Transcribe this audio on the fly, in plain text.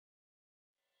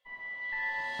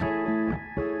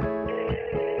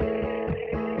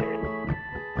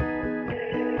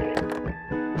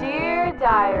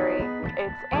Diary.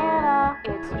 It's Anna.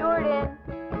 It's Jordan.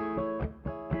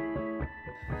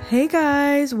 Hey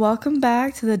guys, welcome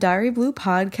back to the Diary Blue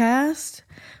podcast.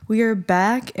 We are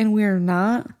back and we are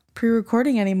not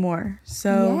pre-recording anymore.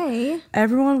 So Yay.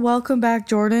 Everyone welcome back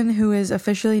Jordan, who is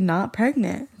officially not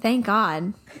pregnant. Thank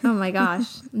God. Oh my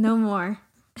gosh. No more.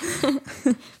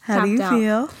 How do you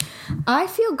feel? I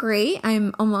feel great.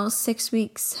 I'm almost 6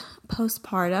 weeks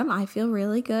postpartum. I feel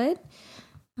really good.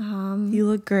 You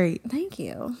look great. Thank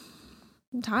you.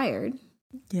 I'm tired.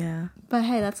 Yeah. But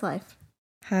hey, that's life.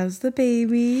 How's the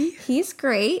baby? He's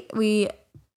great.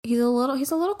 He's a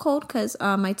little cold because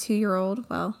my 2-year-old,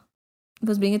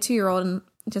 was being a 2-year-old and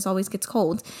just always gets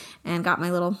cold, and got my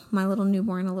little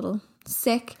newborn a little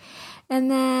sick.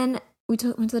 And then went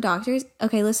to the doctors.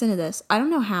 Okay, listen to this. I don't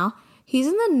know how. He's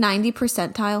in the 90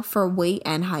 percentile for weight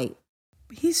and height.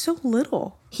 He's so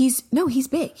little. He's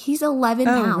big. He's 11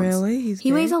 pounds. Oh, really?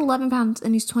 He weighs 11 pounds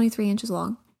and he's 23 inches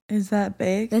long. Is that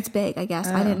big? That's big, I guess.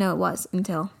 I didn't know it was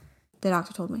until the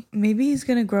doctor told me. Maybe he's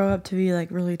going to grow up to be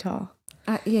like really tall.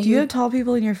 Yeah. Do you have tall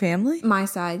people in your family? My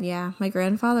side, yeah. My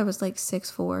grandfather was like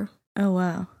 6'4". Oh,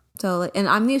 wow. So, and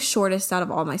I'm the shortest out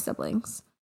of all my siblings.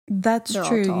 That's They're all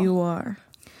true. tall. You are.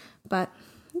 But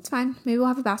it's fine. Maybe we'll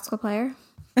have a basketball player.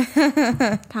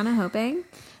 Kind of hoping.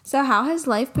 So how has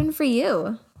life been for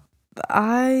you?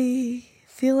 I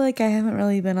feel like I haven't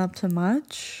really been up to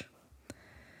much.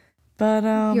 But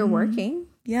You're working.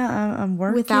 Yeah, I'm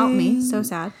working. Without me. So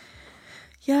sad.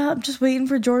 Yeah, I'm just waiting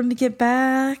for Jordan to get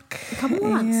back. A couple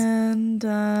months.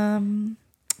 And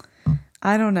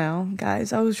I don't know,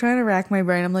 guys. I was trying to rack my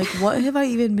brain. I'm like, what have I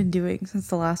even been doing since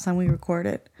the last time we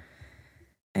recorded?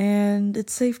 And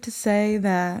it's safe to say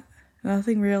that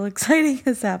nothing real exciting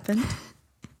has happened.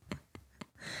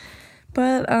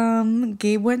 But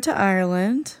Gabe went to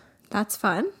Ireland. That's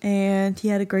fun. And he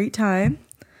had a great time.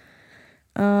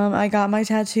 I got my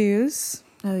tattoos.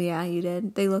 Oh, yeah, you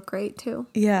did. They look great, too.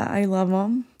 Yeah, I love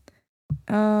them.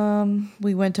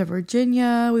 We went to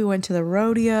Virginia. We went to the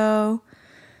rodeo.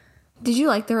 Did you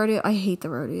like the rodeo? I hate the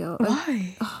rodeo.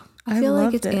 Why? I feel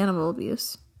like it's loved it. animal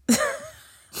abuse.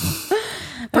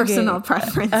 Personal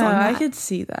preference on that. I could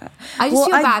see that. I just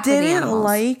feel bad for the I didn't animals.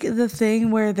 like the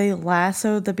thing where they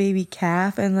lassoed the baby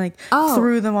calf and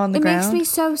threw them on the ground. It makes me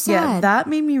so sad. Yeah, that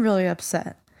made me really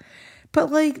upset. But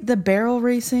the barrel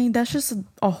racing, that's just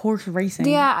a horse racing.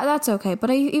 Yeah, that's okay. But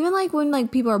I even like when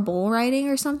people are bull riding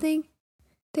or something,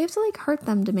 they have to hurt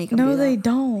them to make them do that. No, they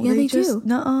don't. Yeah, they just, do.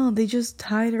 No, they just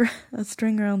tied a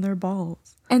string around their balls.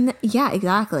 And yeah,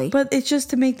 exactly. But it's just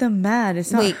to make them mad.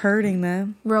 It's not hurting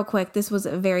them. Real quick, this was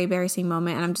a very embarrassing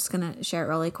moment, and I'm just going to share it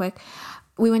really quick.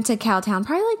 We went to Cowtown,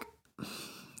 probably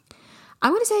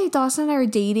I'm going to say Dawson and I were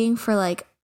dating for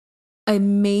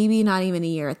maybe not even a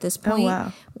year at this point. Oh,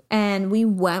 wow. And we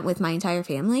went with my entire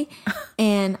family.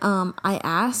 And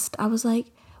I was like,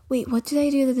 wait, what do they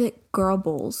do to the girl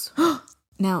bulls?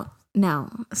 No.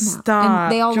 Stop, and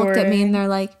they all looked at me Jordan. and they're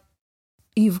like,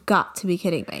 you've got to be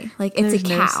kidding me. It's a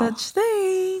cow. No such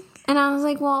thing. And I was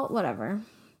like, well, whatever.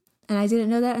 And I didn't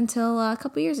know that until a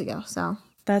couple years ago. So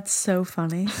That's so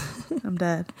funny. I'm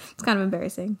dead. it's kind of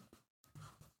embarrassing.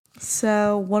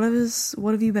 So what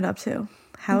have you been up to?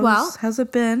 How's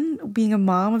it been being a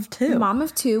mom of two? Mom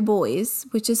of 2 boys,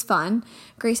 which is fun.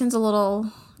 Grayson's a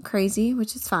little crazy,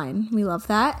 which is fine. We love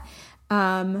that.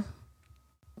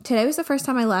 Today was the first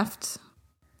time I left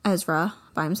Ezra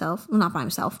by himself. Well, not by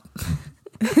himself.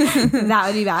 That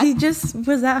would be bad. He just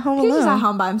was at home alone. He was just at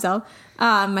home by himself.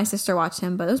 My sister watched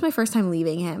him, but it was my first time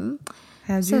leaving him.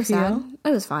 How'd you feel? Sad. It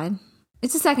was fine.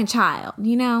 It's a second child,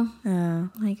 Yeah.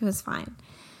 it was fine.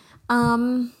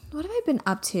 What have I been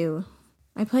up to?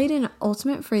 I played an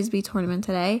ultimate frisbee tournament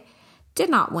today. Did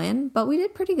not win, but we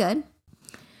did pretty good.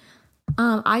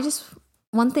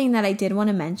 One thing that I did want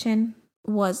to mention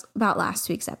was about last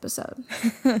week's episode.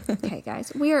 Okay,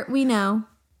 guys, we know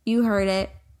you heard it.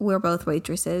 We're both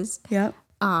waitresses. Yep.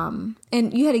 And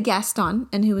you had a guest on,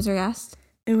 and who was your guest?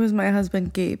 It was my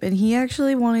husband, Gabe, and he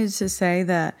actually wanted to say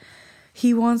that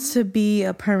he wants to be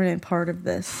a permanent part of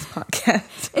this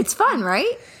podcast. It's fun,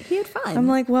 right? He had fun. I'm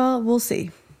like, well, we'll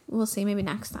see. We'll see, maybe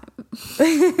next time.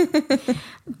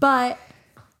 But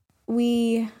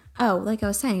like I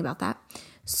was saying about that.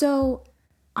 So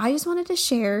I just wanted to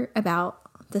share about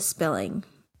the spilling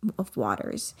of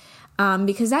waters.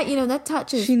 Because that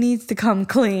touches... She needs to come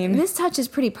clean. This touch is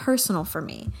pretty personal for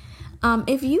me.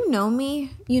 If you know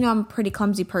me, I'm a pretty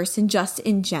clumsy person just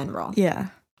in general. Yeah.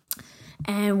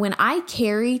 And when I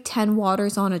carry 10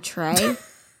 waters on a tray,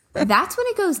 that's when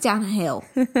it goes downhill.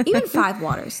 Even 5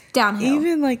 waters, downhill.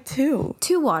 Even 2.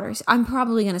 2 waters, I'm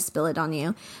probably going to spill it on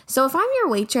you. So if I'm your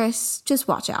waitress, just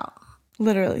watch out.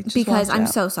 Literally. Just because wash I'm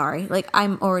out. so sorry. Like,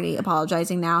 I'm already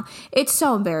apologizing now. It's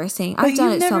so embarrassing. But I've done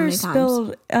you it so never many times.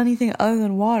 spilled anything other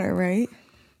than water, right?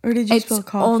 Or did you It's spill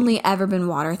coffee? only ever been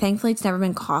water. Thankfully, it's never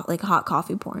been like hot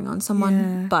coffee pouring on someone.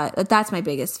 Yeah. But that's my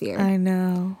biggest fear. I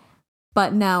know.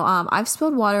 But no, I've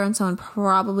spilled water on someone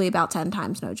probably about 10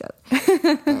 times, no joke.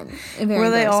 And very Were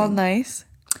they all embarrassing. nice?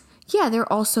 Yeah,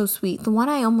 they're all so sweet. The one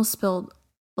I almost spilled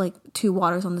like 2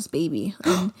 waters on this baby.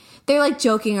 And they're like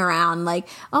joking around, like,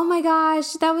 oh my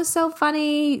gosh, that was so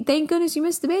funny. Thank goodness you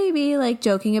missed the baby. Like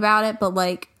joking about it. But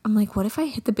like, I'm like, what if I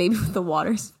hit the baby with the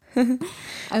waters?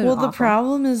 Well, the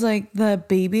problem is like the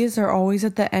babies are always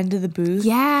at the end of the booth.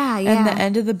 Yeah, yeah. And the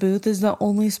end of the booth is the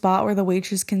only spot where the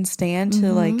waitress can stand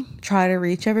to like try to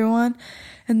reach everyone.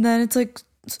 And then it's like,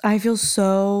 I feel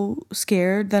so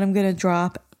scared that I'm going to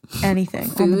drop anything. on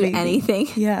the Food, baby. anything.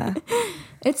 Yeah.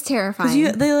 It's Because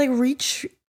terrifying. they like reach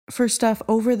for stuff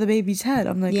over the baby's head.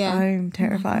 I'm like, Yeah. I'm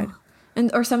terrified.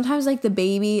 And or sometimes like the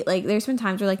baby, like there's been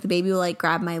times where like the baby will like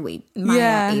grab my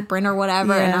Yeah. apron or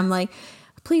whatever, and Yeah. I'm like,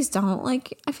 please don't.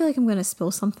 Like, I feel like I'm gonna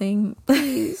spill something.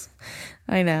 Please.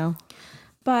 I know.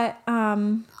 But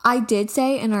I did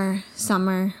say in our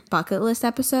summer bucket list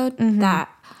episode that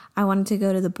I wanted to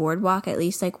go to the boardwalk at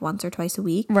least like once or twice a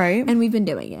week. Right. And we've been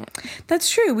doing it. That's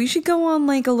true. We should go on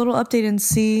like a little update and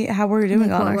see how we're doing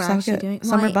Like, on what our we're actually doing.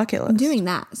 summer Well, bucket I'm list. doing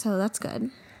that, so that's good.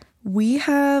 We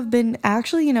have been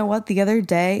actually, you know what? The other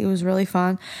day, it was really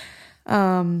fun.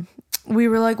 We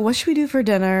were like, what should we do for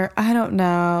dinner? I don't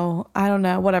know,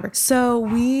 whatever. So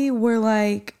we were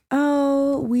like,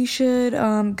 oh, we should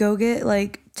go get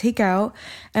like takeout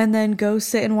and then go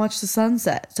sit and watch the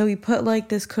sunset. So we put like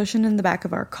this cushion in the back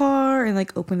of our car and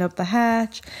like opened up the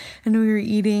hatch, and we were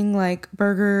eating like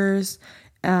burgers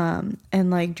and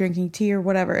like drinking tea or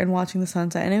whatever and watching the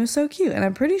sunset, and it was so cute. And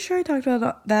I'm pretty sure I talked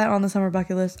about that on the summer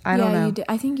bucket list. I don't know. You did.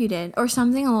 I think you did, or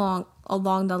something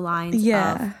along the lines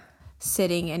Yeah. of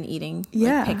sitting and eating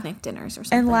Yeah. like picnic dinners or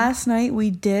something. And last night we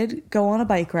did go on a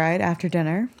bike ride after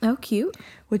dinner, Oh, cute.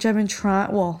 which I've been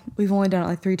trying. Well, we've only done it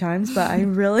like 3 times, but I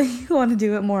really want to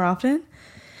do it more often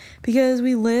because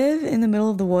we live in the middle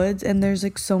of the woods and there's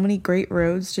like so many great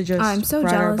roads to just I'm so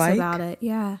ride our jealous bike. about it.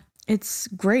 Yeah. It's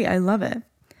great. I love it.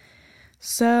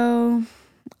 So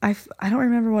I don't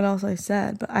remember what else I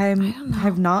said, but I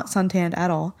have not suntanned at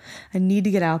all. I need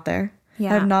to get out there. Yeah,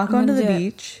 I have not I'm gone to gonna the do it.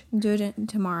 beach. Do it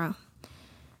tomorrow.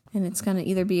 And it's going to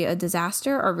either be a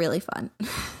disaster or really fun.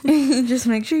 Just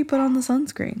make sure you put on the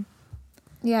sunscreen.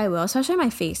 Yeah, I will. Especially my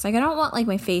face. Like, I don't want, like,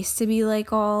 my face to be,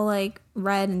 like, all, like,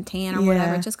 red and tan or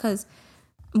whatever. Yeah. Just because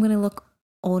I'm going to look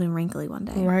old and wrinkly one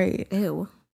day. Right. Ew.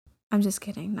 I'm just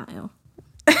kidding. Not ew.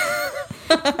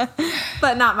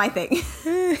 But not my thing.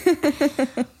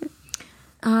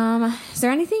 Is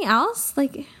there anything else?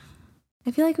 Like,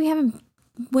 I feel like we haven't...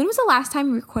 When was the last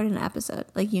time we recorded an episode?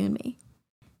 Like, you and me?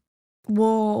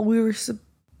 Well,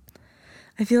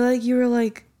 I feel like you were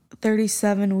like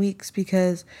 37 weeks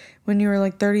because when you were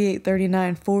like 38,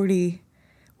 39, 40,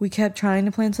 we kept trying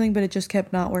to plan something, but it just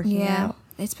kept not working out.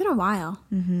 It's been a while.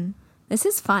 Mm-hmm. This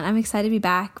is fun. I'm excited to be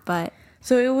back, but...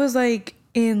 So it was like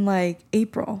in like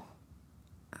April.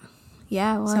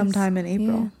 Yeah, it was. Sometime in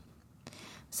April. Yeah.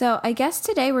 So I guess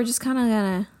today we're just kind of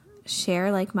going to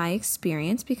share like my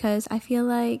experience because I feel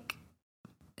like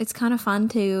it's kind of fun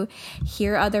to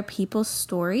hear other people's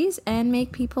stories and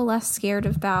make people less scared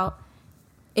about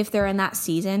if they're in that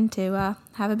season to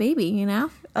have a baby, you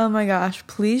know? Oh my gosh,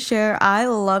 please share. I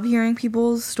love hearing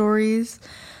people's stories.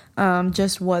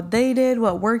 Just what they did,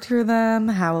 what worked for them,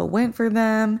 how it went for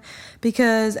them,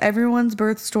 because everyone's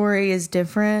birth story is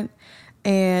different.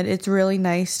 And it's really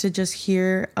nice to just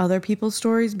hear other people's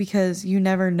stories because you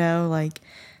never know like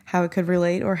how it could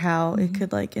relate or how it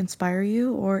could like inspire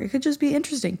you, or it could just be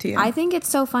interesting to you. I think it's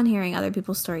so fun hearing other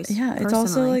people's stories. Yeah, it's also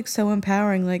personally. like so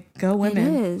empowering. Like, go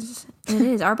women. It is. It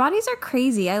is. Our bodies are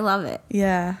crazy. I love it.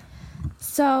 Yeah.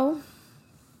 So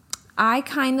I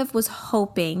kind of was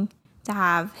hoping to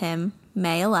have him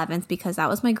May 11th because that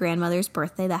was my grandmother's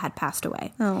birthday that had passed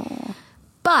away. Oh.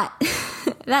 But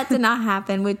that did not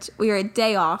happen, which we were a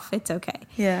day off. It's okay.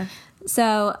 Yeah.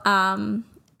 So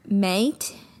May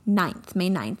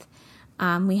 9th,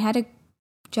 we had a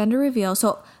gender reveal.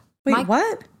 So Wait,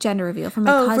 what? Gender reveal for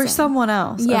my Oh, cousin. for someone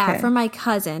else. Yeah, Okay. for my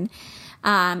cousin.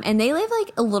 And they live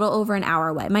like a little over an hour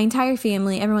away. My entire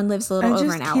family, everyone lives a little I over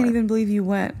just an hour. can't even believe you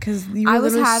went because you were I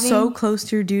was literally so having- close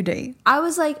to your due date. I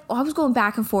was going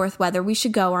back and forth whether we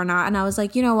should go or not. And I was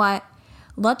like, you know what?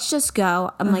 Let's just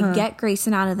go. I'm like, get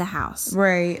Grayson out of the house.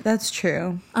 Right. That's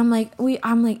true. I'm like,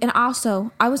 and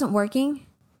also I wasn't working.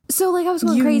 So like I was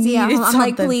going You crazy at needed home. I'm like,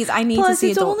 something. please, I need Plus, to see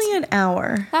it's adults. only an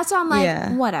hour. That's why I'm like,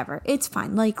 Yeah. whatever. It's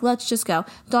fine. Like, let's just go.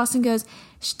 Dawson goes,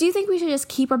 do you think we should just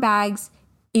keep our bags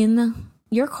in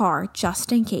your car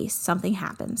just in case something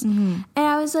happens? And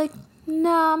I was like,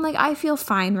 no. I'm like, I feel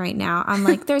fine right now. I'm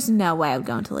like, there's no way I would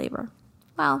go into labor.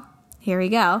 Well, here we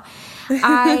go.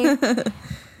 I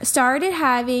started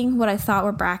having what I thought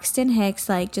were Braxton Hicks,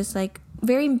 like just like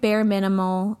very bare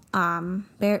minimum,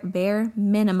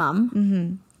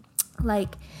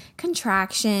 like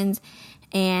contractions.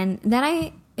 And then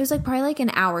it was like probably like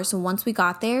an hour. So once we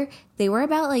got there, they were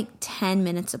about like 10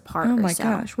 minutes apart. Oh or my so.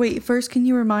 gosh. Wait, first, can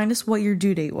you remind us what your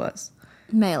due date was?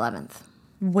 May 11th.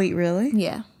 Wait, really?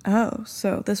 Yeah. Oh,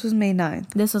 so this was May 9th.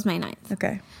 This was May 9th.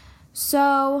 Okay.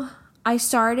 So I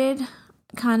started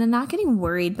kind of not getting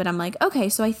worried, but I'm like, okay,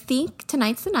 so I think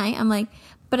tonight's the night. I'm like,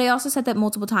 but I also said that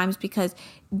multiple times because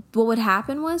what would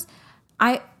happen was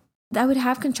I would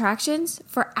have contractions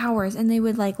for hours and they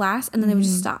would like last and then they would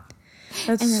just stop.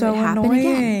 That's And then so it would happen annoying.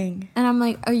 again. And I'm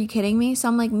like, are you kidding me? So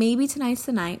I'm like, maybe tonight's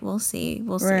the night. We'll see.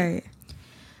 We'll see. Right.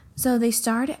 So they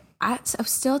started, I was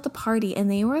still at the party and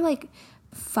they were like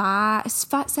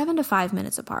 7 to 5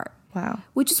 minutes apart, Wow.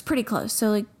 which is pretty close. So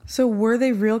like So were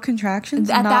they real contractions?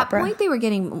 at Not that bra- point they were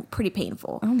getting pretty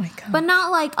painful. Oh my god. But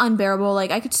not like unbearable.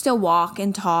 Like I could still walk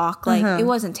and talk. Like it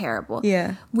wasn't terrible.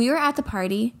 Yeah. We were at the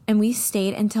party and we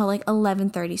stayed until like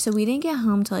 11:30. So we didn't get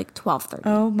home till like 12:30.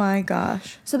 Oh my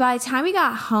gosh. So by the time we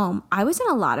got home, I was in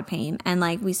a lot of pain. And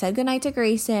like we said goodnight to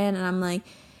Grayson and I'm like,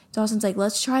 Dawson's like,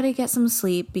 let's try to get some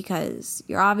sleep because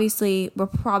we're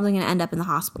probably going to end up in the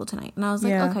hospital tonight. And I was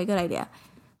like, Yeah. okay, good idea.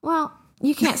 Well,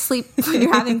 you can't sleep when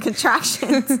you're having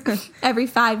contractions every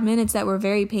 5 minutes that were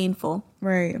very painful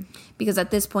Right. because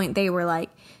at this point they were like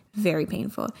very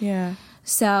painful. Yeah.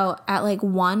 So at like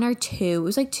 1 or 2, it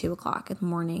was like 2 o'clock in the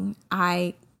morning,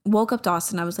 I woke up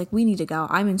Dawson. I was like, we need to go.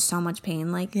 I'm in so much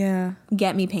pain. Like, Yeah.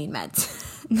 get me pain meds.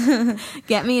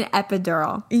 Get me an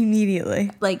epidural.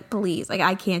 Immediately. Like, please. Like,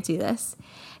 I can't do this.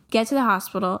 Get to the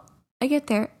hospital. I get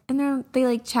there and they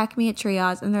like check me at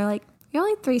triage and they're like, you're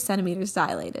only 3 centimeters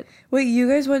dilated. Wait, you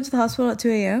guys went to the hospital at 2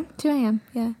 a.m.? 2 a.m.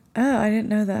 Yeah. Oh, I didn't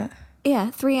know that.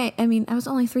 Yeah. I was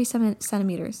only 3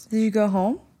 centimeters. Did you go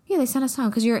home? Yeah, they sent us home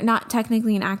because you're not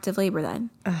technically in active labor then.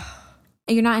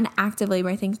 You're not in active labor,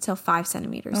 I think, until 5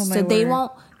 centimeters. Oh, my so they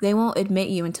word. won't admit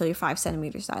you until you're 5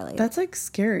 centimeters dilated. That's like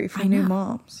scary for I new know.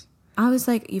 moms. I was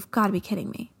like, you've got to be kidding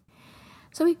me.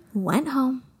 So we went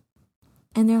home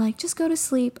and they're like, just go to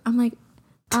sleep. I'm like,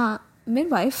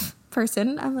 midwife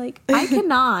person. I'm like, I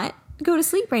cannot go to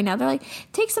sleep right now. They're like,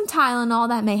 take some Tylenol,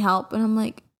 that may help. And I'm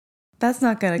like, That's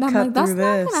not going to I'm cut like, that's through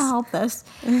not this. going to help this.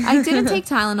 I didn't take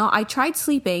Tylenol. I tried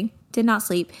sleeping, did not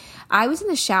sleep. I was in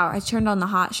the shower. I turned on the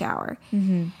hot shower.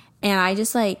 Mm-hmm. And I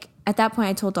just like, at that point,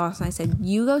 I told Dawson, I said,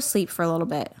 you go sleep for a little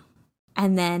bit.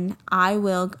 And then I'm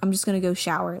just going to go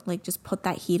shower. Like, just put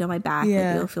that heat on my back. Yeah.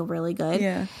 Like, it'll feel really good.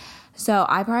 Yeah. So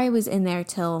I probably was in there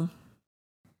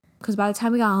because by the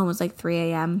time we got home, it was like 3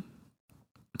 a.m.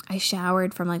 I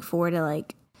showered from like 4 to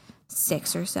like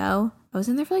 6 or so. I was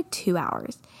in there for like 2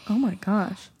 hours. Oh my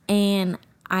gosh. And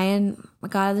I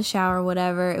got out of the shower,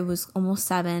 whatever. It was almost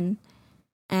 7.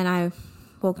 And I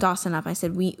woke Dawson up. I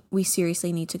said, we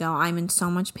seriously need to go. I'm in so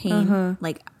much pain.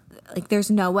 Like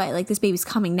there's no way. Like, this baby's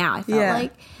coming now. I felt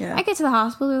like. Yeah. I get to the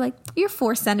hospital. They're like, you're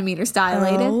 4 centimeters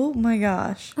dilated. Oh my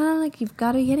gosh. And I'm like, you've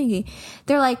got to be kidding me.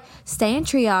 They're like, stay in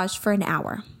triage for an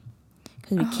hour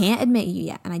because we can't admit you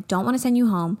yet. And I don't want to send you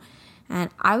home. And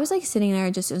I was like sitting there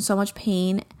just in so much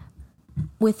pain.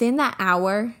 Within that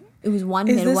hour, it was one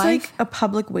Is midwife. this like a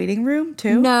public waiting room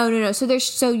too? No.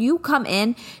 So you come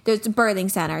in, there's a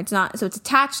birthing center. It's not, so it's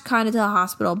attached kind of to the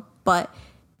hospital, but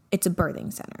it's a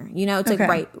birthing center. You know, it's like Okay.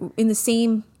 right in the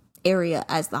same area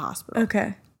as the hospital.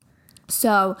 Okay.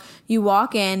 So you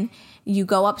walk in, you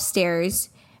go upstairs,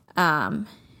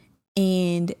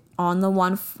 and on the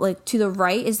one, like to the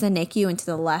right is the NICU and to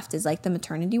the left is like the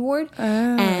maternity ward.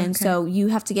 And so you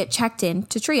have to get checked in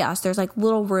to triage. There's like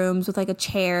little rooms with like a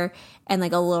chair and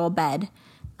like a little bed.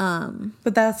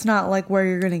 But that's not like where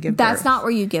you're going to give That's birth. not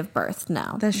where you give birth.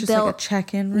 No, That's just They'll- like a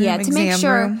check-in room, yeah, to make exam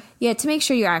sure. room. Yeah, to make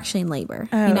sure you're actually in labor.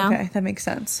 Oh, you know, okay. That makes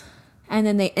sense. and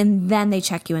then they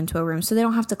check you into a room, so they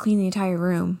don't have to clean the entire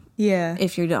room Yeah.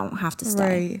 if you don't have to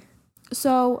stay. Right.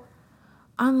 So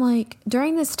I'm like,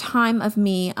 during this time of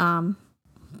me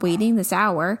waiting this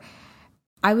hour,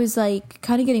 I was like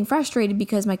kind of getting frustrated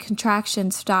because my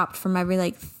contractions stopped from every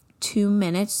like 2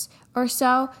 minutes or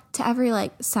so to every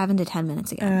like 7 to 10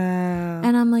 minutes again.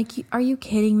 And I'm like, are you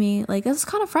kidding me? Like, this is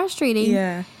kind of frustrating.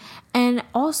 Yeah. And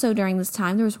also during this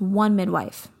time, there was one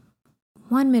midwife.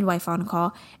 one midwife on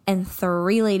call, and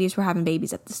 3 ladies were having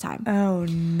babies at this time. Oh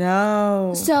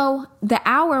no. So the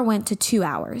hour went to 2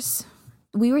 hours.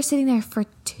 We were sitting there for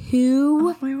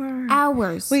 2 My word.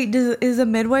 hours. Wait, is a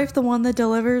midwife the one that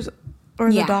delivers or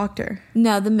Yeah. the doctor?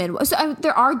 No, the midwife. So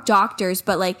there are doctors,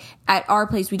 but like at our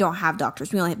place, we don't have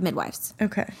doctors. We only have midwives.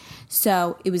 Okay.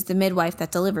 So it was the midwife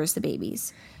that delivers the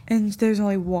babies. And there's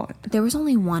only one. There was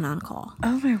only one on call.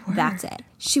 Oh my word. That's it.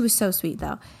 She was so sweet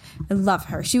though. I love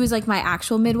her. She was like my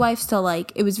actual midwife. So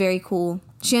like it was very cool.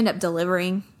 She ended up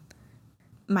delivering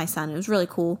my son. It was really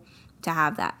cool to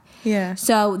have that. Yeah.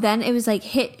 So then it was like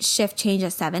hit shift change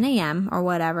at 7 a.m. or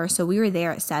whatever. So we were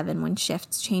there at 7 when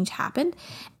shift change happened.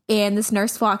 And this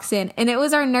nurse walks in, and it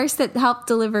was our nurse that helped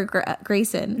deliver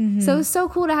Grayson. So it was so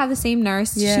cool to have the same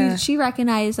nurse. Yeah. She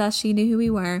recognized us. She knew who we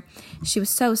were. She was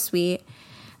so sweet.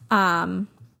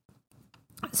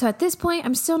 So at this point,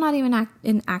 I'm still not even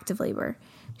in active labor.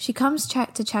 She comes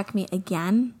to check me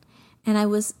again, and I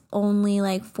was only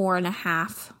like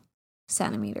 4.5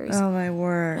 centimeters. Oh my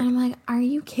word. And I'm like, are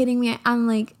you kidding me? I'm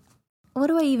like, what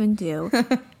do I even do?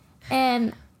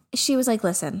 And she was like,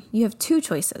 listen, you have 2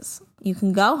 choices. You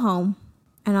can go home.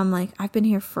 And I'm like, I've been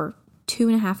here for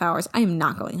 2.5 hours. I am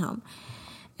not going home.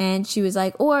 And she was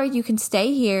like, or you can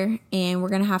stay here and we're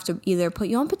going to have to either put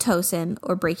you on Pitocin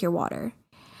or break your water.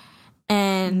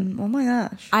 And Oh my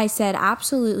gosh. I said,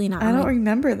 absolutely not. I I'm don't like,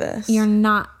 remember this. you're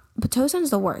not. Pitocin's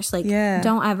the worst. Like, Yeah.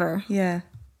 don't ever. Yeah.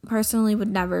 Personally would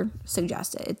never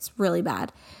suggest it. It's really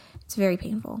bad. It's very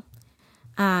painful.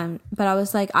 But I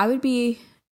was like, I would be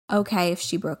okay if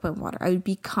she broke my water. I would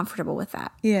be comfortable with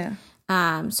that. Yeah.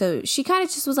 So she kind of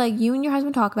just was like, you and your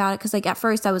husband talk about it. Cause like at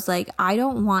first I was like, I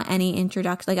don't want any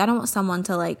introduction. Like I don't want someone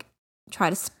to like try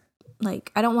to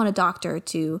like, I don't want a doctor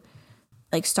to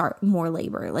like start more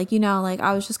labor. Like, you know, like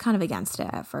I was just kind of against it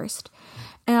at first.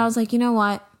 And I was like, you know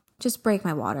what? Just break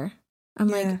my water. I'm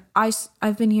Yeah. like,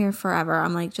 I've been here forever.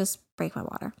 I'm like, just break my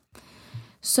water.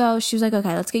 So she was like,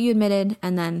 okay, let's get you admitted.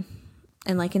 And then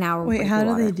in like an hour, we'll Wait, break how your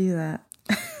do water. they do that?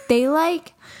 They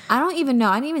like, I don't even know.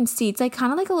 I didn't even see. It's like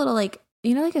kind of like a little like,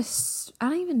 you know, like I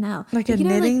don't even know. Like a you know,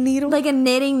 knitting needle? Like a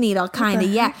knitting needle, kind the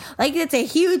of. Yeah. Like it's a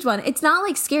huge one. It's not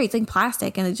like scary. It's like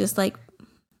plastic and it's just like,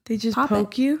 They just Pop it.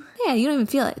 poke you? yeah, you don't even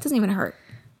feel it. It doesn't even hurt.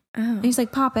 Oh. And you just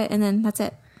like pop it and then that's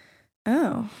it.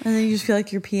 Oh. And then you just feel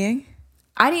like you're peeing?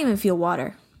 I didn't even feel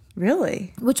water,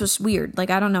 Really? which was weird. Like,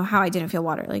 I don't know how I didn't feel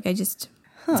water. Like, I just,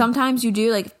 sometimes you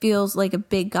do, like, it feels like a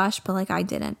big gush, but like I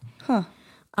didn't. Huh.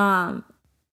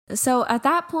 So at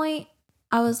that point,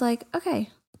 I was like, okay,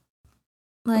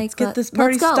 like Let's get this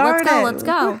party started. Let's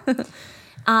go.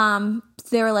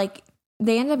 They were like,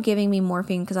 they ended up giving me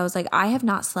morphine because I was like, I have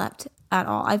not slept at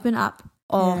all. I've been up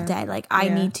all Yeah. day. Like I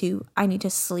Yeah. need to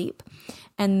sleep.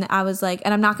 And I was like,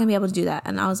 and I'm not going to be able to do that.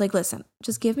 And I was like, listen,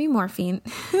 just give me morphine.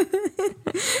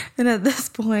 And at this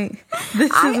point,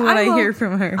 this is what I hear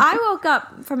from her. I woke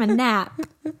up from a nap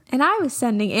and I was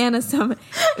sending Anna some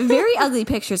very ugly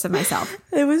pictures of myself.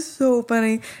 It was so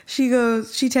funny. She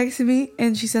texted me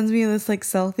and she sends me this like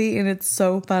selfie and it's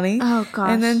so funny. Oh, gosh.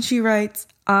 And then she writes,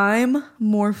 I'm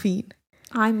morphine.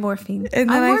 I'm morphine. And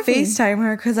then I'm I morphine. FaceTime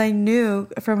her because I knew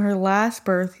from her last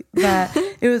birth that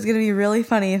it was going to be really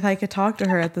funny if I could talk to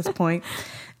her at this point.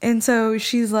 And so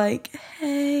she's like,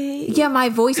 hey. Yeah, my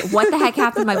voice. What the heck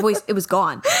happened to my voice? It was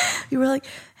gone. You were like,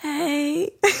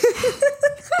 hey. That's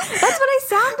what I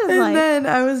sounded And like. then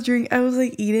I was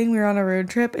like eating. We were on a road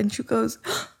trip and she goes,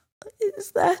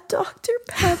 is that Dr.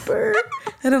 Pepper?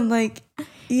 And I'm like,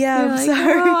 yeah, You're I'm like,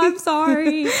 sorry. "Oh, I'm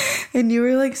sorry." And you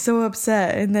were like so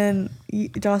upset. And then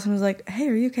Dawson was like, hey,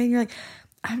 are you okay? And you're like,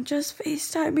 I'm just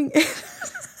FaceTiming.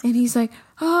 And he's like,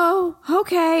 oh,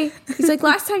 okay. He's like,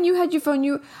 last time you had your phone,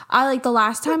 the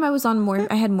last time I was on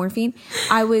I had morphine,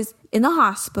 I was in the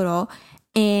hospital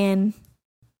and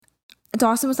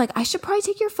Dawson was like, I should probably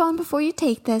take your phone before you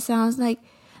take this. And I was like,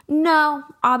 no,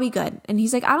 I'll be good. And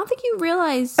he's like, I don't think you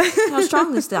realize how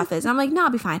strong this stuff is. And I'm like, no, I'll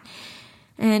be fine.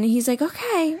 And he's like,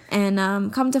 okay.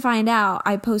 And come to find out,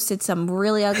 I posted some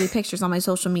really ugly pictures on my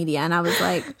social media. And I was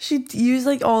like, She used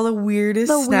like all the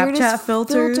weirdest Snapchat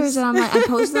filters. And I'm like, I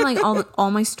posted them like all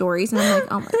my stories. And I'm like,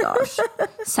 oh my gosh.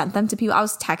 Sent them to people. I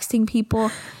was texting people.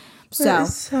 So,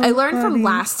 is so I learned funny. from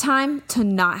last time to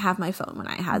not have my phone when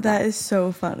I had that. That is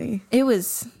so funny. It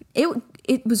was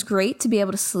great to be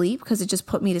able to sleep because it just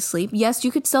put me to sleep. Yes,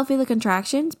 you could still feel the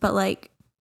contractions, but like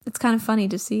it's kind of funny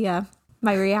to see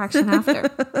my reaction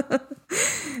after.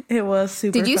 It was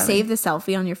super Did you funny. save the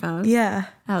selfie on your phone? Yeah.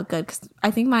 Oh, good. Because I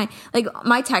think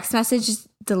my text messages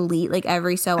delete like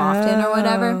every so often or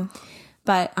whatever.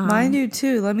 But Mine do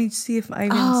too. Let me see if I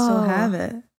even still have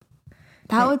it.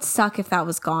 that would suck if that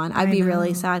was gone. I'd be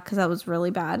really sad because that was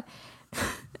really bad.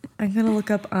 I'm gonna look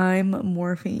up I'm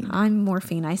morphine. I'm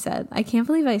morphine, I said. I can't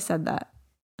believe I said that.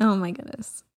 Oh my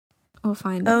goodness. We'll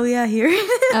find it. Oh yeah, here it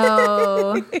is.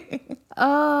 Oh.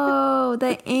 Oh,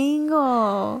 the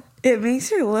angle. It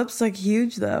makes your lips look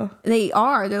huge though. They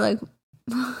are. They're like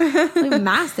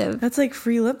massive. That's like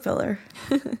free lip filler.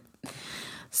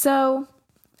 So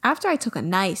after I took a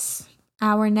nice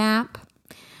hour nap,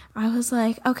 I was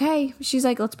like, okay. She's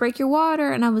like, let's break your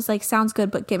water. And I was like, sounds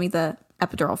good, but give me the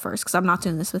epidural first because I'm not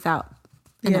doing this without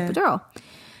an epidural.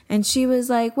 And she was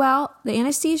like, well, the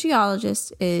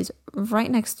anesthesiologist is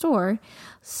right next door,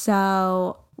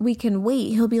 so we can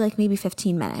wait. He'll be like maybe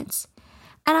 15 minutes.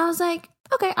 And I was like,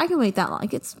 okay, I can wait that long.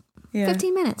 Like it's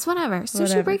 15 minutes, whatever. So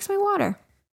she breaks my water.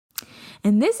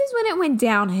 And this is when it went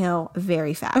downhill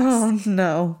very fast. Oh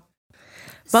no.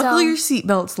 Buckle your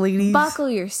seatbelts, ladies. Buckle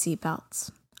your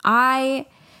seatbelts.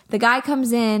 The guy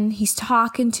comes in, he's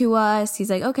talking to us. He's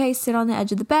like, okay, sit on the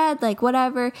edge of the bed, like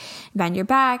whatever, bend your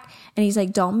back. And he's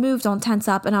like, don't move, don't tense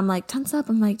up. And I'm like, tense up?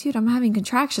 I'm like, dude, I'm having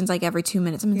contractions like every 2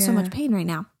 minutes. I'm in so much pain right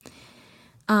now.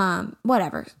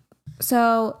 Whatever.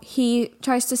 So he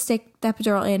tries to stick the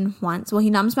epidural in once. Well, he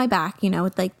numbs my back,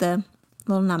 with like the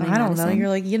little numbing medicine. Know. You're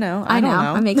like, I don't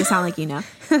know. I make it sound like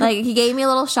Like he gave me a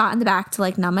little shot in the back to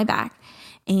like numb my back.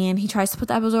 And he tries to put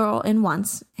the epidural in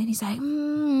once. And he's like,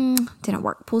 didn't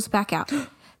work. Pulls it back out.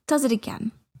 Does it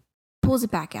again. Pulls it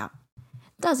back out.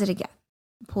 Does it again.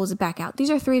 Pulls it back out.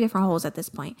 These are 3 different holes at this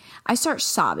point. I start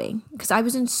sobbing because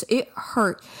it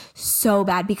hurt so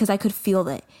bad because I could feel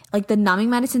it. Like the numbing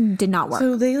medicine did not work.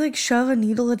 So they like shove a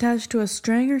needle attached to a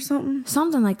string or something?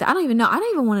 Something like that. I don't even know. I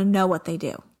don't even want to know what they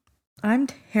do. I'm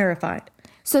terrified.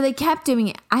 So they kept doing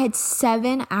it. I had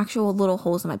 7 actual little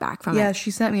holes in my back from it. Yeah,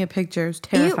 she sent me a picture. It was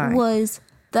terrifying. It was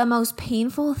the most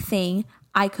painful thing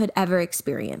I could ever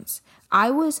experience.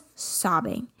 I was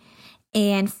sobbing.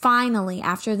 And finally,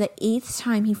 after the 8th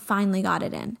time, he finally got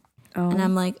it in. Oh. And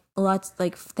I'm like,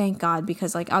 thank God,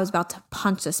 because like I was about to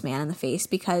punch this man in the face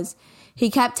because he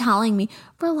kept telling me,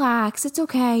 relax, it's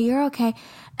okay, you're okay.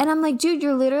 And I'm like, dude,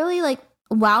 you're literally like,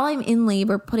 while I'm in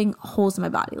labor, putting holes in my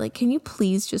body. Like, can you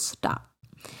please just stop?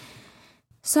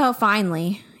 So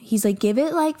finally, he's like, give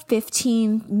it like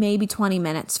 15, maybe 20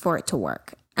 minutes for it to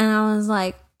work. And I was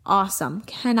like, awesome.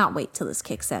 Cannot wait till this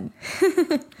kicks in.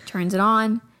 Turns it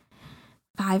on.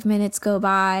 5 minutes go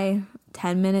by.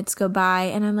 10 minutes go by.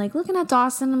 And I'm like looking at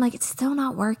Dawson. I'm like, it's still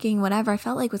not working, whatever. I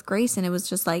felt like with Grayson, it was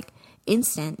just like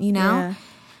instant, Yeah.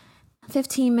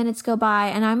 15 minutes go by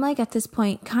and I'm like at this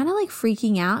point kind of like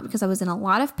freaking out because I was in a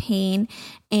lot of pain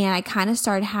and I kind of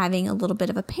started having a little bit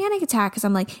of a panic attack because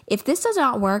I'm like, if this does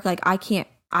not work, like I can't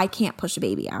push a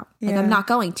baby out. Like I'm not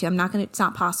going to. It's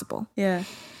not possible. Yeah.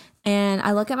 And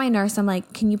I look at my nurse. I'm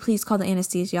like, can you please call the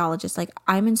anesthesiologist? Like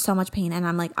I'm in so much pain and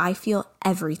I'm like, I feel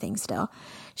everything still.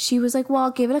 She was like,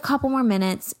 well, give it a couple more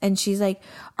minutes. And she's like,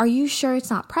 are you sure it's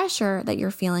not pressure that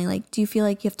you're feeling? Like, do you feel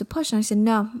like you have to push? And I said,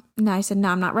 no. I said, no,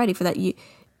 I'm not ready for that.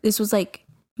 This was like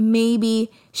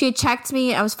maybe she had checked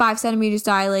me. I was 5 centimeters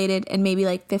dilated and maybe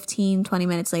like 15, 20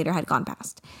 minutes later had gone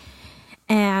past.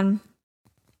 And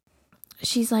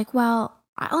she's like, well,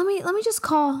 let me just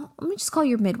call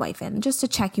your midwife in just to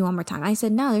check you one more time. I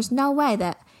said, no, there's no way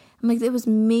that. I'm like, it was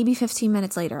maybe 15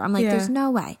 minutes later. I'm like, there's no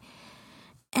way.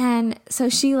 And so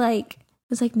she like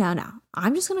was like, no,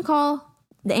 I'm just going to call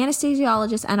the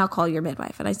anesthesiologist and I'll call your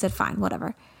midwife. And I said, fine,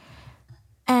 whatever.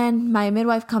 And my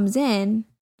midwife comes in.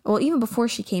 Well, even before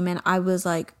she came in, I was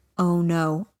like, oh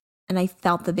no. And I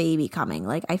felt the baby coming.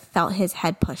 Like I felt his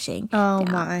head pushing. Oh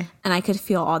down, my. And I could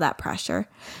feel all that pressure.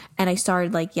 And I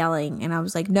started like yelling and I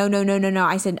was like, no.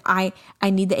 I said, I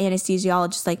need the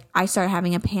anesthesiologist. Like I started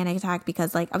having a panic attack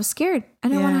because like I was scared. I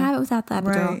didn't want to have it without the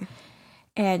epidural. Right.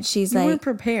 And she's like, you weren't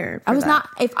prepared. I was not.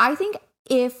 If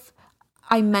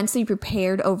I mentally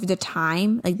prepared over the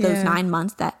time, like those 9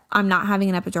 months that I'm not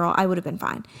having an epidural, I would have been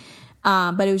fine.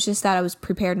 But it was just that I was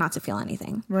prepared not to feel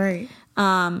anything. Right.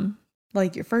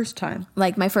 Like your first time.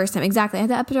 Like my first time. Exactly. I had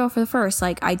the epidural for the first.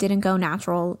 Like I didn't go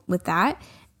natural with that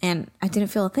and I didn't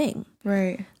feel a thing.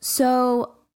 Right.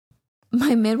 So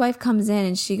my midwife comes in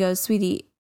and she goes, sweetie,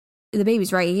 the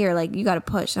baby's right here. Like you got to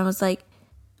push. And I'm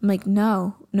like,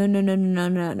 no.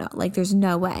 Like, there's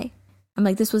no way. I'm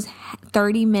like, this was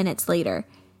 30 minutes later.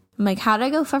 I'm like, how did I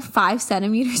go from 5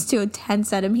 centimeters to 10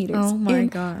 centimeters? Oh my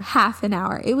gosh. Half an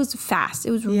hour. It was fast.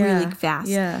 It was really fast.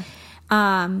 Yeah.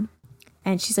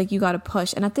 And she's like, you got to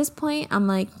push. And at this point, I'm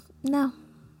like, no.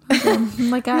 I'm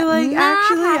like, you're like,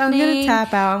 actually, I'm going to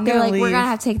tap out. I'm going to leave. We're going to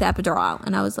have to take the epidural out.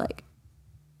 And I was like,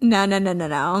 no.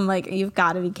 I'm like, you've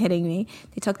got to be kidding me.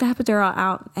 They took the epidural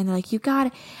out and they're like, you got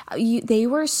it. They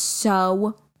were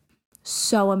so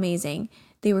amazing.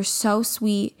 They were so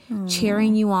sweet,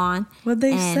 cheering you on. What'd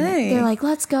they And say? They're like,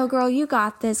 let's go, girl. You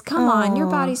got this. Come on. Your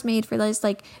body's made for this.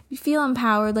 Like, you feel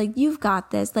empowered. Like, you've got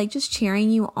this. Like, just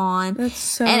cheering you on. That's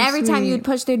so And every time you would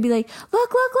sweet. push, they'd be like,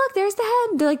 look, there's the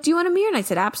head. They're like, do you want a mirror? And I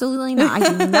said, absolutely not. I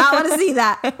do not want to see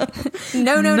that.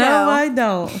 No. No, I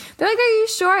don't. They're like, are you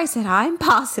sure? I said, I'm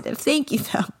positive. Thank you,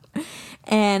 though.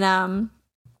 And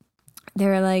they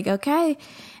were like, okay.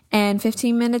 And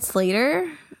 15 minutes later,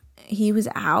 he was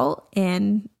out,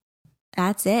 and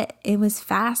that's it. It was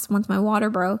fast. Once my water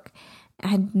broke,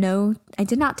 I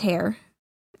did not tear.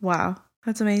 Wow.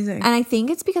 That's amazing. And I think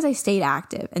it's because I stayed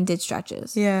active and did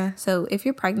stretches. Yeah. So if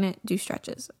you're pregnant, do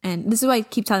stretches. And this is what I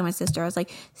keep telling my sister. I was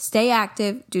like, stay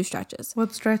active, do stretches.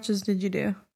 What stretches did you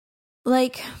do?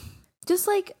 Like, just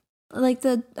like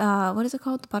the, what is it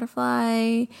called? The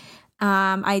butterfly.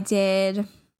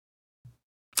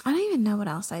 I don't even know what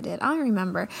else I did. I don't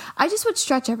remember. I just would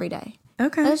stretch every day.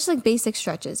 Okay. That's just like basic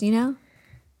stretches, you know?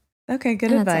 Okay,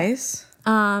 good And that's it. advice.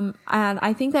 And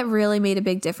I think that really made a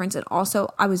big difference. And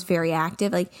also, I was very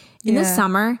active. Like in the Yeah.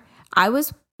 summer,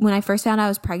 when I first found out I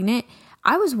was pregnant,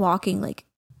 I was walking like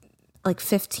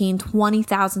 15,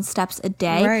 20,000 steps a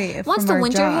day. Right, Once from the our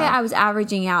winter job. hit, I was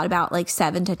averaging out about like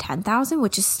 7,000 to 10,000,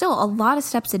 which is still a lot of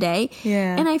steps a day.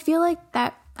 Yeah. And I feel like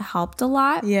that helped a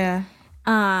lot. Yeah.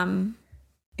 Um,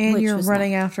 And Which you're was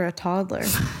running after a toddler.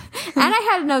 and I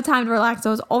had no time to relax. I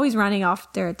was always running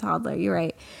after a toddler. You're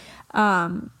right.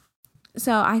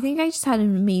 So I think I just had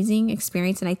an amazing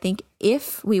experience. And I think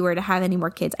if we were to have any more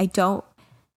kids, I don't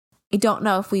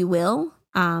know if we will.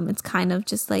 It's kind of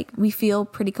just like we feel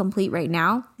pretty complete right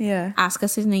now. Yeah. Ask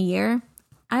us in a year.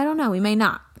 I don't know. We may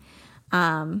not.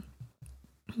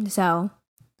 So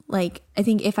like, I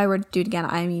think if I were to do it again,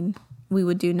 I mean, we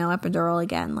would do no epidural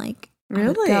again. Like,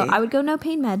 Really? I would go no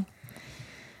pain med.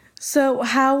 So,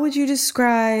 how would you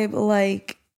describe,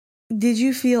 like, did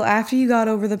you feel after you got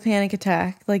over the panic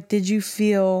attack? Like, did you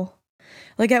feel,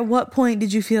 like, at what point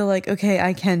did you feel like, okay,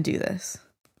 I can do this?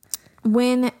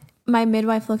 When my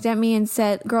midwife looked at me and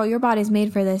said, girl, your body's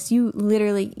made for this. You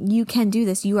can do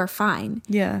this. You are fine.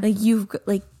 Yeah.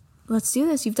 Like, let's do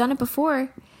this. You've done it before.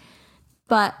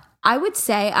 But I would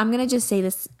say, I'm going to just say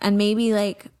this, and maybe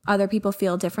like other people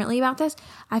feel differently about this.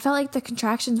 I felt like the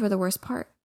contractions were the worst part.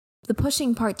 The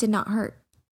pushing part did not hurt.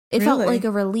 It felt Really? like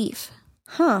a relief.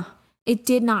 Huh. It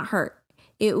did not hurt.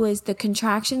 It was the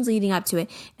contractions leading up to it.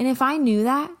 And if I knew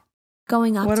that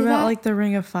going up What to about, that, like, the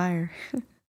ring of fire?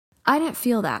 I didn't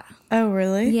feel that. Oh,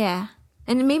 really? Yeah.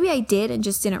 And maybe I did and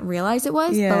just didn't realize it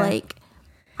was, Yeah. but like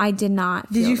I did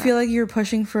not Did you that. feel like you were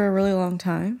pushing for a really long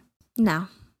time? No.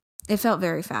 It felt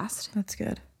very fast. That's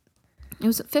good. It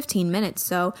was 15 minutes,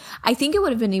 so I think it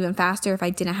would have been even faster if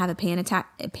I didn't have a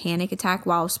panic attack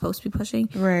while I was supposed to be pushing.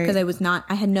 Right. Because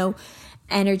I had no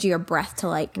energy or breath to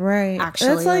like Right. actually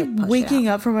That's like push it waking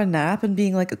out. up from a nap and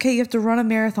being like, okay, you have to run a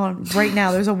marathon right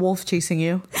now. There's a wolf chasing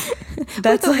you.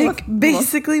 That's a like wolf.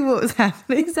 basically what was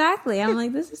happening. Exactly. I'm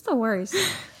like, this is the worst.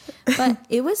 But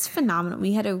it was phenomenal.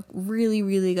 We had a really,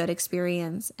 really good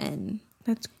experience, and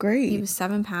That's great. he was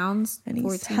 7 pounds, And he's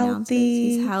 14 healthy. ounces.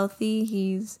 He's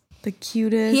healthy. the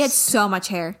cutest. He had so much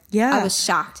hair. Yeah. I was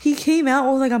shocked. He came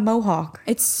out with like a mohawk.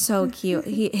 It's so cute.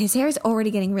 His hair is already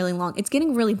getting really long. It's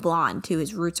getting really blonde too.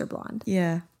 His roots are blonde,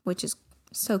 Yeah. which is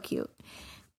so cute.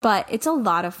 But it's a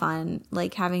lot of fun,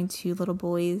 like having 2 little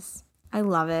boys. I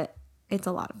love it. It's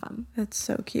a lot of fun. That's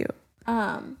so cute.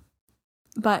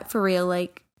 But for real,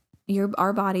 like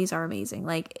our bodies are amazing.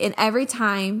 Like, and every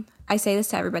time I say this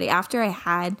to everybody, after I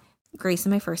had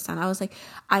Grayson, my first son,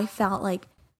 I felt like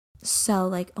so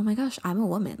like, oh my gosh, I'm a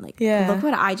woman. Like, Yeah. look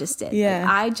what I just did. Yeah. Like,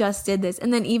 I just did this.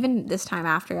 And then even this time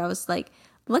after, I was like,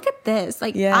 look at this.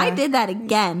 Like, Yeah. I did that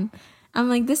again. I'm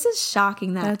like, this is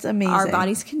shocking that That's amazing. our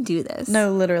bodies can do this.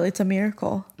 No, literally, it's a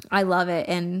miracle. I love it.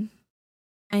 And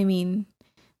I mean,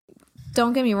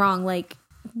 don't get me wrong, like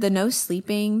the no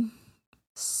sleeping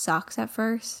sucks at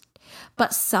first,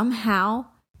 but somehow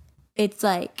it's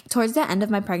like towards the end of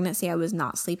my pregnancy, I was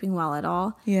not sleeping well at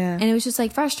all. Yeah. And it was just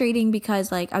like frustrating because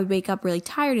like I would wake up really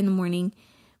tired in the morning,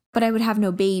 but I would have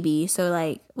no baby. So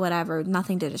like whatever,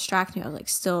 nothing to distract me. I was like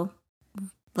still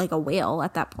like a whale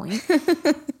at that point.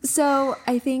 So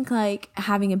I think like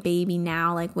having a baby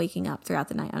now, like waking up throughout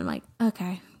the night, I'm like,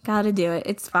 okay, gotta do it.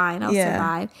 It's fine. I'll Yeah,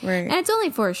 survive. right. And it's only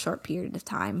for a short period of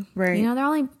time. Right. You know, they're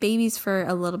only babies for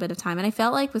a little bit of time. And I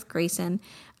felt like with Grayson,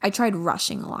 I tried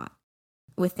rushing a lot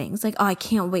with things. Like, oh, I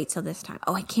can't wait till this time.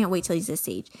 Oh, I can't wait till he's this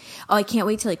age. Oh, I can't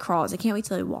wait till he crawls. I can't wait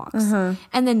till he walks. And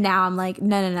then now I'm like,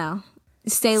 no.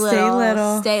 Stay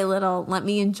little. Let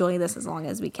me enjoy this as long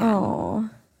as we can. Oh,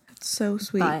 that's so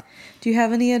sweet. But- Do you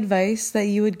have any advice that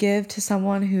you would give to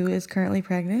someone who is currently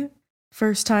pregnant?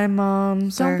 first time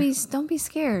moms. Don't be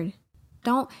scared.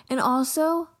 And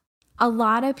also a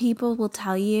lot of people will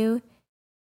tell you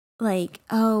like,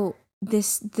 oh,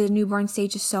 the newborn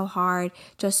stage is so hard.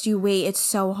 Just you wait, it's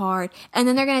so hard. And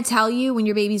then they're gonna tell you when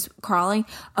your baby's crawling,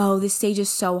 oh, this stage is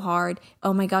so hard.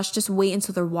 Oh my gosh, just wait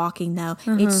until they're walking though.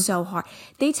 It's so hard.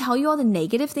 They tell you all the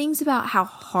negative things about how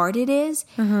hard it is,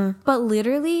 but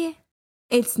literally,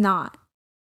 it's not.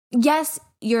 Yes,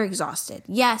 you're exhausted.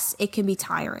 Yes, it can be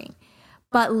tiring.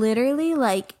 But literally,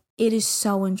 like, it is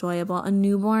so enjoyable. A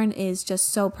newborn is just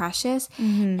so precious.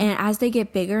 And as they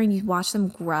get bigger and you watch them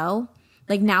grow,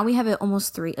 like now we have it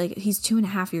almost 3, like he's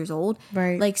 2.5 years old.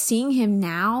 Right. Like seeing him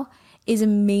now is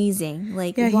amazing.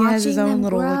 Like yeah, he watching has his own them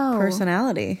little grow. like,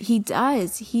 personality. He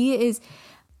does. He is.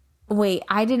 Wait,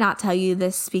 I did not tell you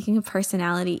this. Speaking of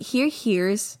personality,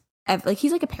 hears like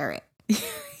he's like a parrot.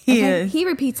 He Okay? is. He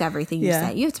repeats everything you Yeah.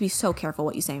 say. You have to be so careful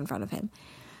what you say in front of him.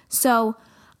 So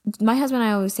my husband and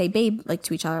I always say babe, like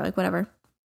to each other, like whatever.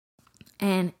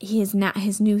 And his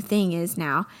new thing is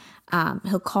now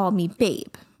he'll call me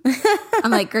babe.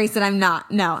 I'm like, Grayson, I'm not.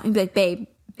 No. He'd be like, babe,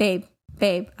 babe,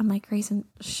 babe. I'm like, Grayson,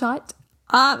 shut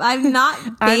up. I'm not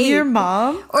babe. I'm your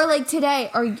mom. Or like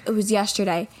today, or it was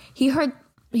yesterday, he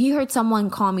heard someone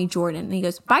call me Jordan. And he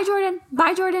goes, bye, Jordan.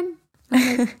 Bye, Jordan.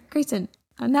 I'm like, Grayson,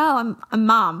 no, I'm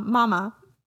mama.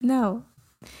 No.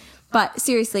 But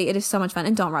seriously, it is so much fun.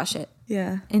 And don't rush it.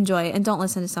 Yeah. Enjoy it. And don't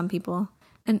listen to some people.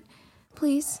 And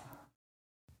please,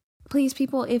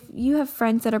 people, if you have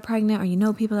friends that are pregnant or you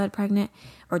know people that are pregnant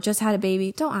or just had a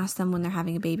baby, don't ask them when they're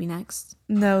having a baby next.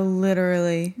 No,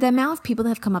 literally. The amount of people that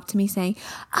have come up to me saying,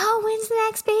 oh, when's the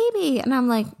next baby? And I'm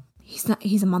like,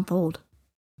 he's a month old.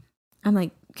 I'm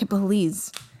like,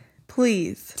 please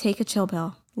Please. take a chill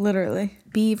pill. Literally.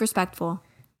 Be respectful.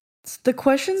 The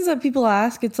questions that people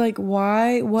ask, it's like,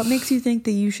 why? What makes you think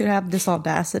that you should have this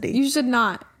audacity? You should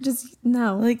not. Just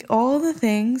no. Like all the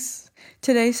things.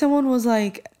 Today someone was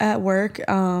like at work,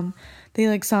 they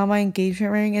like saw my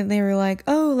engagement ring and they were like,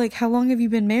 oh, like how long have you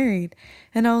been married?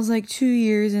 And I was like 2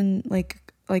 years and like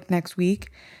next week.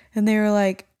 And they were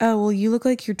like, oh, well, you look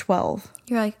like you're 12.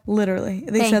 You're like, Literally.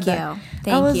 They thank said you. that.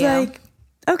 Thank I was you. like,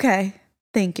 okay,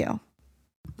 thank you.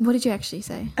 What did you actually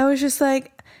say? I was just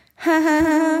like, ha ha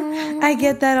ha, I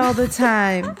get that all the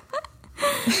time.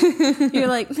 You're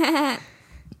like,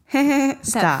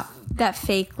 Stop. that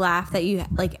fake laugh that you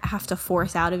like have to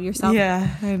force out of yourself.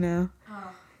 Yeah, I know.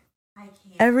 I can't.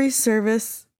 Every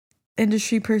service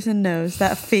industry person knows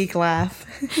that fake laugh.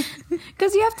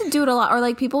 Because you have to do it a lot. Or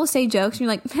like people will say jokes and you're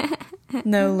like,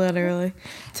 No, literally.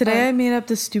 Today I made up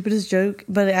the stupidest joke,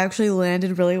 but it actually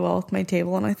landed really well with my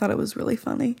table and I thought it was really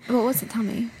funny. what was it? Tell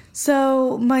me.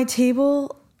 So my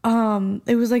table,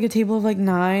 it was like a table of like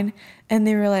 9 and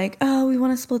they were like, oh, we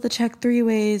want to split the check 3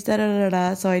 ways, da da da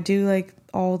da. So I do like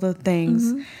all the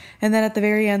things. And then at the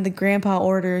very end, the grandpa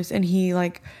orders and he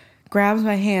like grabs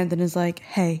my hand and is like,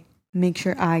 hey, make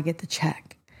sure I get the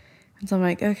check. And so I'm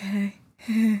like, okay.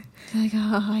 Like,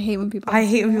 oh, I hate when people. I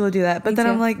hate when people do that. But Me then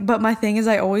I'm too. like, but my thing is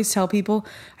I always tell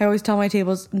my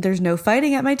tables, there's no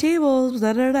fighting at my tables,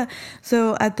 da da da.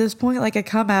 So at this point, like I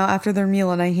come out after their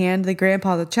meal and I hand the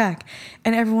grandpa the check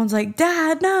and everyone's like,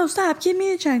 Dad, no, stop, give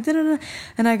me the check, da da da.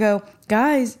 And I go,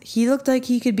 guys, he looked like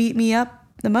he could beat me up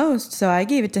the most, so I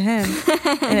gave it to him.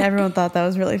 And everyone thought that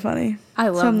was really funny. I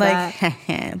love so I'm that.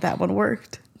 like, that one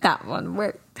worked. That one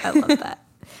worked. I love that.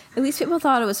 At least people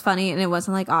thought it was funny and it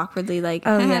wasn't like awkwardly like.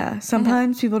 Oh yeah.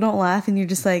 Sometimes people don't laugh and you're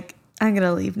just like, I'm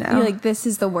gonna leave now. You're like, this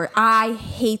is the word. I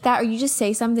hate that. Or you just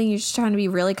say something, you're just trying to be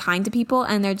really kind to people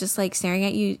and they're just like staring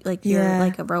at you like you're Yeah.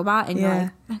 like a robot and Yeah.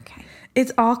 you're like, okay.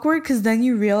 It's awkward because then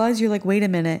you realize you're like, wait a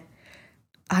minute,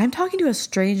 I'm talking to a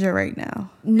stranger right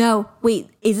now. No, wait,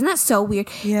 isn't that so weird?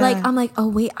 Yeah. Like, I'm like, oh,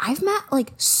 wait, I've met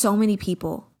like so many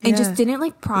people and Yeah. just didn't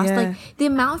like process. Yeah. Like, the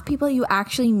amount of people that you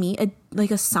actually meet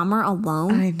like a summer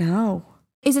alone I know.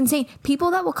 is insane.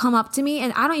 People that will come up to me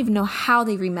and I don't even know how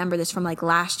they remember this from like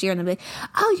last year and they'll be like,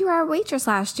 oh, you were our waitress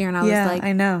last year. And I Yeah, was like,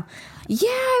 I know. yeah,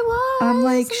 I was. I'm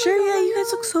like, I'm sure, yeah, oh you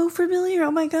guys look so familiar.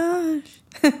 Oh my gosh.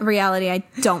 Reality, I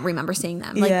don't remember seeing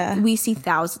them. Like, Yeah. we see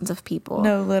thousands of people.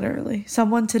 No, literally.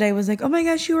 Someone today was like, oh my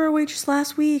gosh, you were a waitress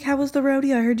last week. How was the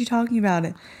rodeo? I heard you talking about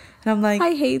it. And I'm like,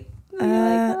 I hate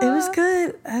it was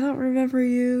good. I don't remember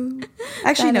you.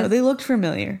 Actually, no, they looked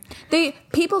familiar.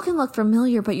 People can look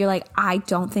familiar, but you're like, I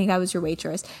don't think I was your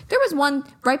waitress. There was one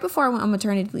right before I went on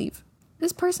maternity leave.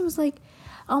 This person was like,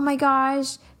 oh my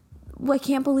gosh, I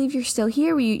can't believe you're still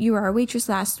here. You were our waitress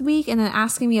last week. And then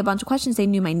asking me a bunch of questions. They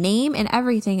knew my name and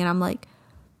everything. And I'm like,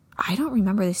 I don't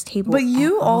remember this table. But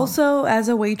you at all. also, as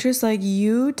a waitress, like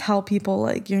you tell people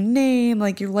like your name,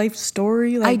 like your life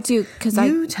story. Like, I do because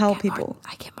you tell people.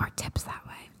 I get more tips that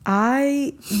way.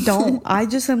 I don't. I'm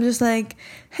just like,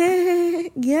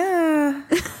 hey, yeah.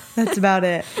 That's about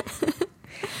it.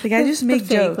 Like I just make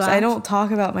fake jokes. laugh. I don't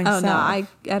talk about myself. Oh no, I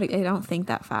don't think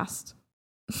that fast.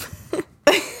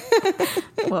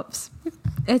 Whoops.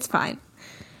 It's fine.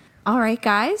 All right,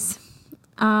 guys.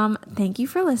 Thank you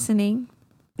for listening.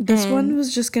 This And one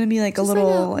was just gonna be like a just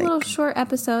little like a little short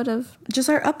episode of just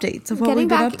our updates of what getting we've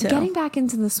been back up to. getting back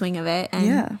into the swing of it. And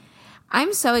Yeah.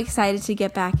 I'm so excited to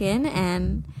get back in,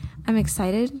 and I'm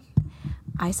excited.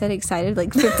 I said excited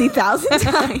like 50,000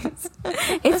 times.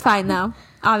 It's fine though.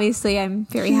 Obviously, I'm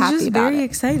very He's happy just about very it.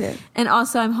 excited. And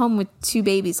also, I'm home with 2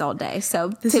 babies all day, so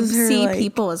This to is her, see like-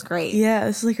 people is great. Yeah,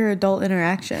 this is like her adult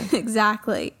interaction.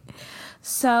 Exactly.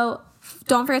 So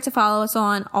don't forget to follow us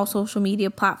on all social media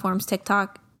platforms: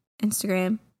 TikTok,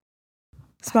 Instagram,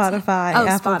 Spotify, Oh,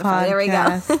 Apple Spotify, there we go.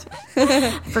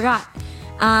 Podcast. forgot.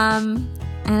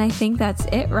 And I think that's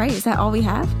it, right? Is that all we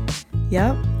have?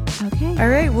 Yep. Okay. All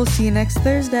right, we'll see you next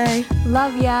Thursday.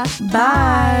 Love ya.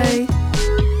 Bye.